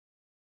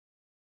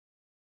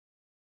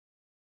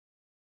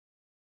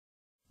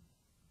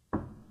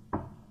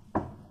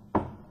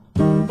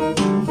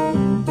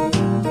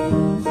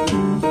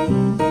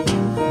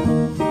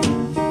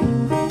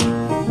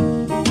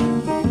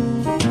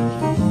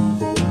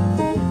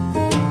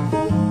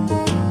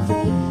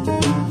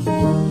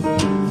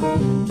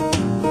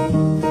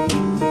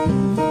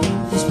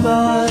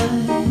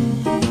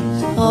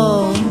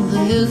All the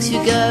looks you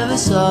gave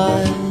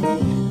aside,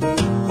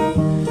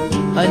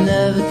 I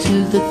never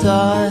took the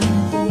time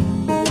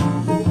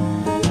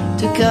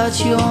to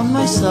catch you on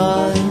my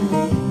side.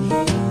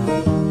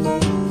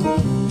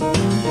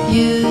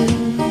 You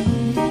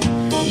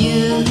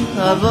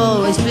have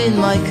always been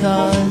my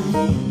kind.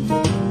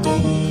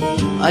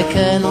 I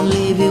can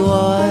only be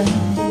wise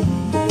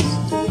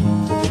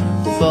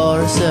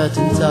for a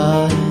certain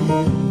time.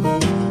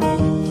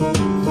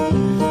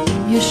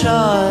 You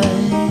shy,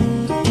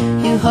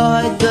 you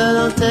hide, but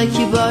I'll take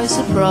you by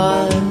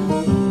surprise,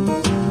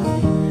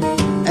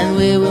 and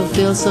we will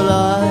feel so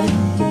light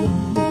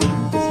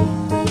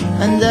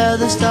under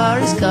the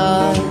starry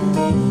sky.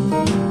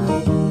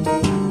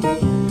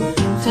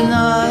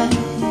 Tonight,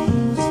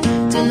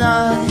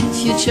 tonight,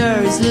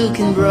 future is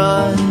looking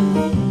bright.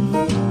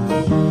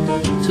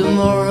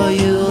 Tomorrow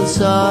you'll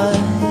sigh,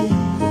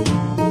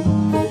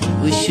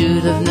 we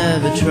should have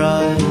never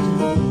tried.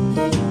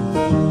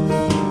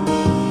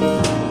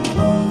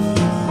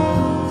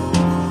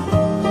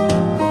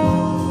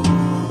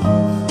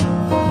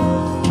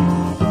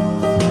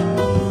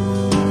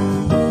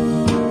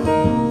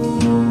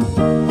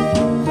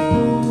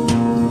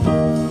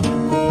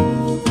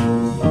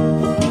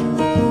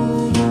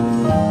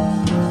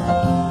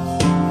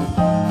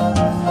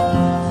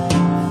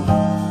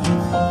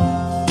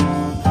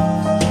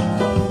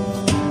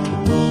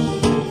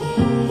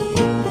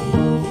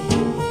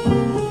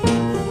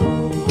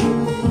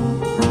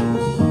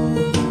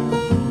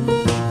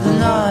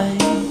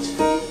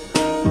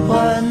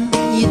 When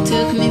you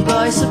took me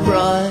by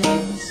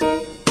surprise,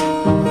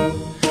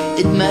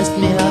 it messed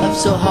me up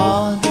so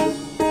hard,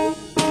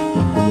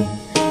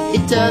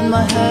 it turned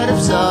my head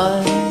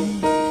upside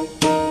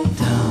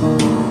down.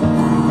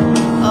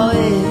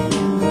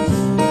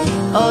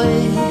 Oh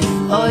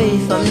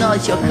if I'm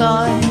not your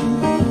kind,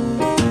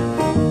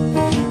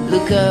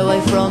 look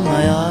away from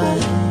my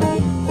eyes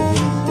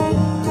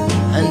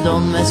and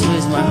don't mess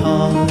with my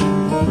heart,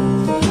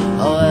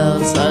 or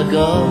else I'll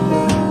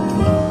go